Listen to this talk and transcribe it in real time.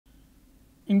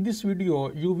In this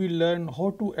video, you will learn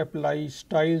how to apply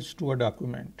styles to a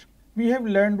document. We have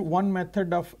learned one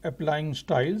method of applying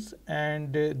styles,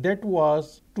 and that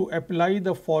was to apply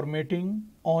the formatting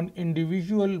on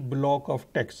individual block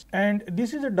of text. And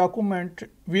this is a document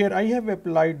where I have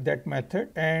applied that method,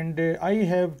 and I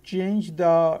have changed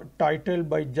the title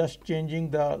by just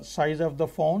changing the size of the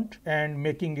font and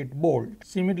making it bold.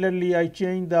 Similarly, I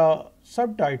changed the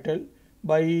subtitle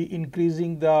by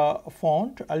increasing the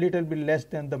font a little bit less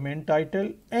than the main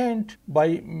title and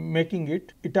by making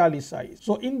it italicized.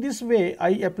 So in this way, I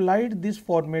applied this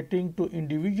formatting to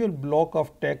individual block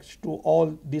of text to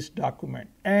all this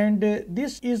document. And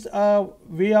this is a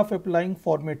way of applying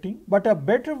formatting, but a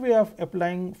better way of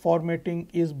applying formatting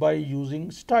is by using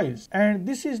styles. And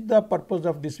this is the purpose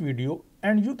of this video.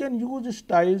 And you can use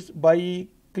styles by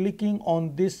clicking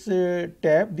on this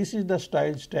tab. This is the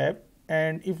styles tab.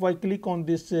 And if I click on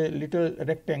this little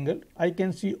rectangle, I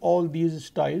can see all these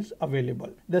styles available.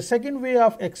 The second way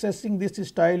of accessing this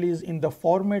style is in the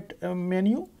format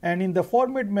menu. And in the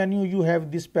format menu, you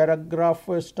have this paragraph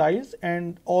styles,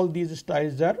 and all these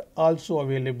styles are also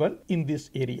available in this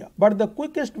area. But the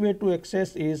quickest way to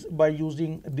access is by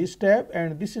using this tab,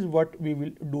 and this is what we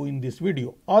will do in this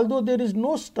video. Although there is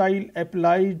no style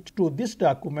applied to this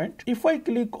document, if I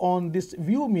click on this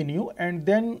view menu and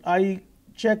then I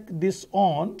check this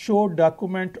on show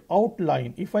document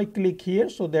outline. If I click here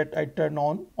so that I turn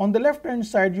on the left hand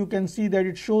side, you can see that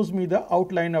it shows me the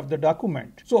outline of the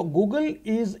document. So Google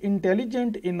is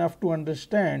intelligent enough to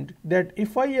understand that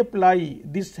if I apply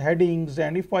these headings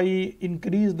and if I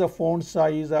increase the font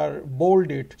size or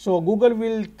bold it, so Google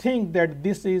will think that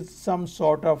this is some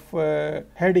sort of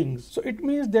headings. So it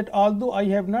means that although I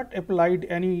have not applied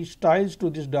any styles to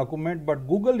this document, but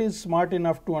Google is smart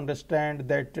enough to understand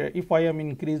that if I am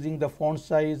increasing the font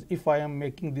size, if I am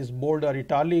making this bold or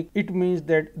italic, it means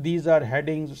that these are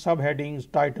headings,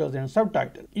 subheadings, titles and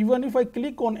subtitles. Even if I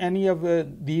click on any of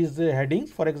these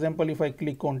headings, for example, if I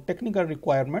click on technical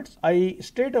requirements, I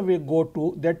straight away go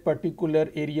to that particular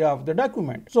area of the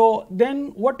document. So then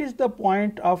what is the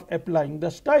point of applying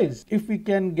the styles? If we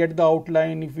can get the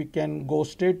outline, if we can go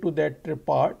straight to that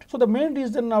part. So the main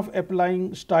reason of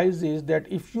applying styles is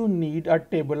that if you need a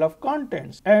table of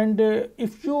contents, and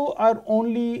if you are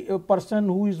only a person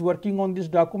who is working on this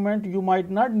document, you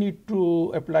might not need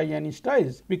to apply any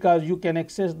styles because you can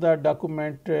access the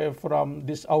document from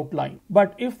this outline.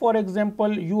 But if, for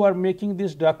example, you are making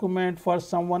this document for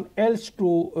someone else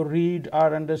to read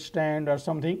or understand or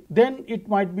something, then it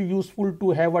might be useful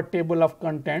to have a table of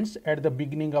contents at the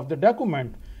beginning of the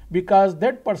document, because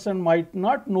that person might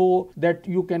not know that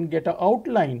you can get an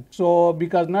outline. So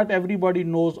because not everybody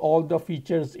knows all the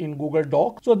features in Google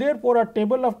Docs. So therefore a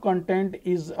table of content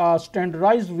is a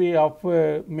standardized way of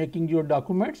making your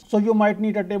documents. So you might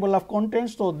need a table of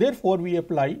contents. So therefore we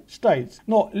apply styles.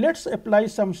 Now let's apply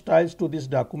some styles to this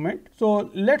document.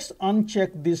 So let's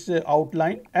uncheck this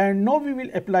outline, and now we will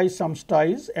apply some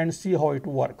styles and see how it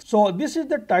works. So this is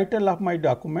the title of my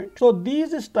document. So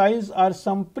these styles are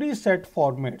some preset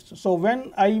formats. So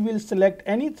when I will select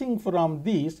anything from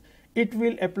these, it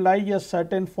will apply a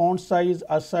certain font size,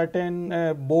 a certain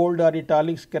bold or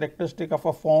italics characteristic of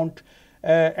a font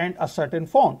and a certain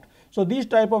font. So these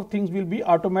type of things will be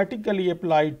automatically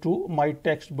applied to my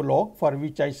text block for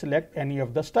which I select any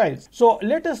of the styles. So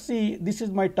let us see, this is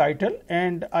my title,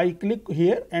 and I click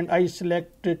here and I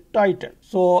select title.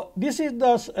 So this is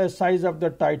the size of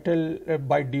the title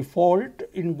by default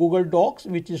in Google Docs,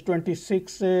 which is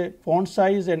 26 font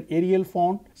size and Arial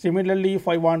font. Similarly, if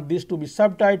I want this to be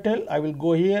subtitle, I will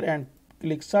go here and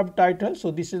click subtitle.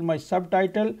 So this is my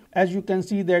subtitle. As you can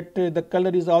see that the color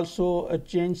is also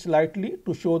changed slightly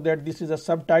to show that this is a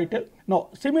subtitle. Now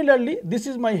similarly, this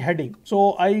is my heading.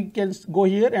 So I can go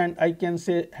here and I can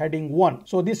say heading 1.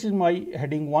 So this is my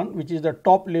heading 1, which is the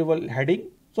top level heading.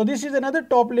 So this is another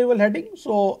top level heading.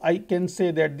 So I can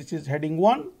say that this is heading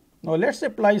 1. Now let's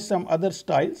apply some other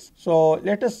styles. So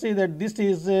let us say that this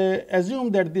is, assume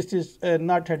that this is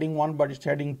not heading 1, but it's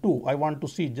heading 2. I want to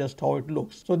see just how it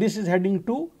looks. So this is heading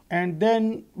 2. And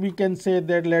then we can say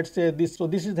that, let's say this, so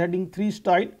this is heading 3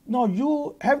 style. Now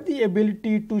you have the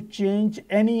ability to change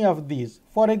any of these.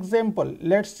 For example,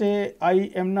 let's say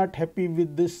I am not happy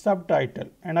with this subtitle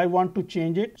and I want to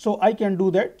change it. So I can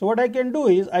do that. So what I can do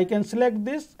is I can select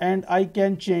this and I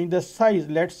can change the size.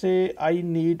 Let's say I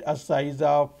need a size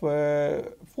of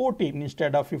 14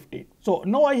 instead of 15. So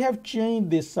now I have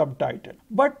changed this subtitle.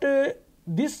 But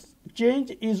this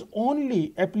change is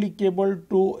only applicable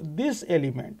to this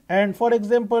element. And for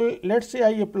example, let's say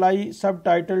I apply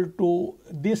subtitle to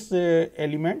this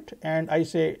element and I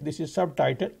say this is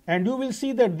subtitle, and you will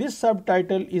see that this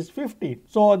subtitle is 15.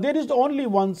 So there is only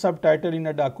one subtitle in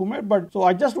a document, but so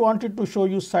I just wanted to show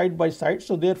you side by side,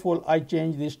 so therefore I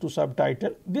change this to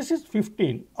subtitle. This is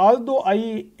 15. Although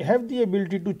I have the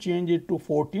ability to change it to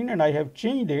 14 and I have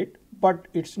changed it, but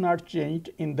it's not changed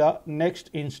in the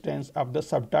next instance of the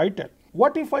subtitle.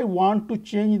 What if I want to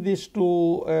change this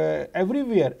to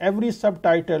everywhere, every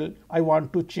subtitle I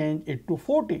want to change it to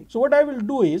 14? So what I will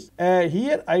do is,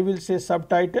 here I will say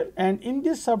subtitle, and in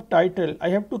this subtitle I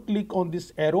have to click on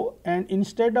this arrow, and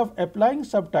instead of applying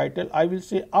subtitle I will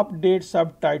say update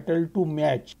subtitle to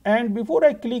match. And before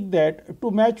I click that,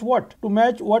 to match what? To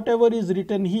match whatever is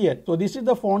written here. So this is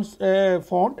the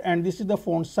font and this is the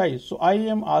font size. So I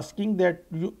am asking that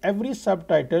every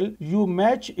subtitle you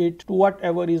match it to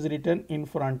whatever is written in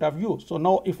front of you. So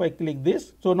now if I click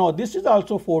this, so now this is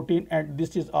also 14 and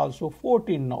this is also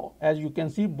 14 now. As you can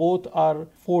see, both are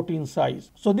 14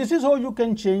 size. So this is how you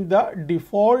can change the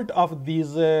default of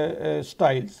these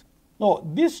styles. Now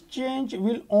this change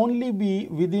will only be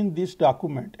within this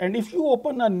document, and if you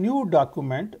open a new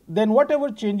document, then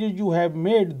whatever changes you have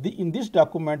made in this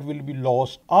document will be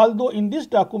lost. Although in this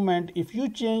document, if you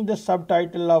change the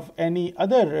subtitle of any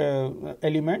other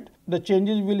element, the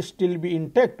changes will still be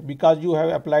intact because you have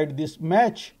applied this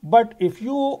match. But if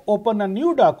you open a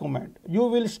new document, you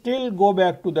will still go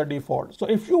back to the default. So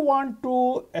if you want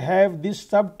to have this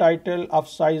subtitle of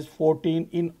size 14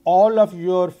 in all of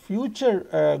your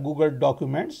future Google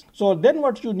documents, so then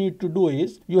what you need to do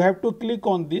is you have to click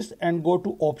on this and go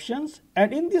to options,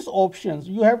 and in these options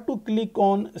you have to click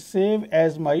on save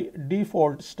as my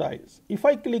default styles. If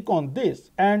I click on this,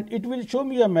 and it will show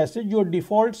me a message, your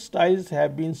default styles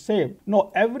have been saved.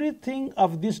 Now everything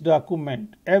of this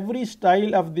document, every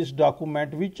style of this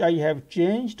document which I have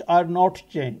changed or not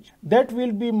changed, that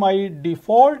will be my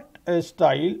default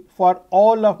style for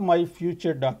all of my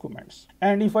future documents.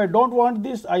 And if I don't want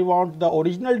this, I want the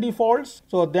original defaults,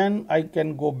 so then I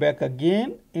can go back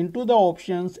again into the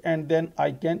options and then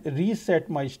I can reset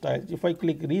my styles. If I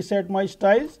click reset my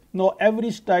styles, now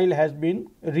every style has been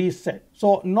reset.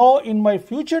 So now in my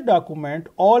future document,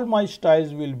 all my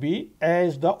styles will be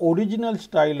as the original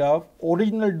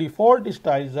default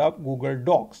styles of Google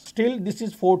Docs. Still this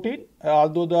is 14,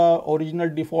 although the original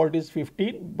default is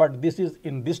 15, but this is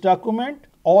in this document.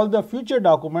 All the future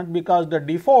document, because the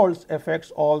defaults affects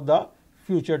all the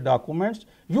future documents.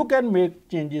 You can make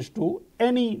changes to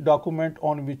any document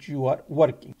on which you are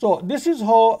working. So this is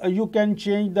how you can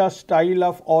change the style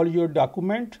of all your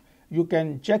document. You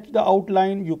can check the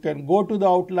outline, you can go to the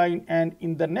outline, and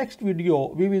in the next video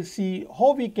we will see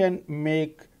how we can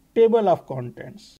make table of contents.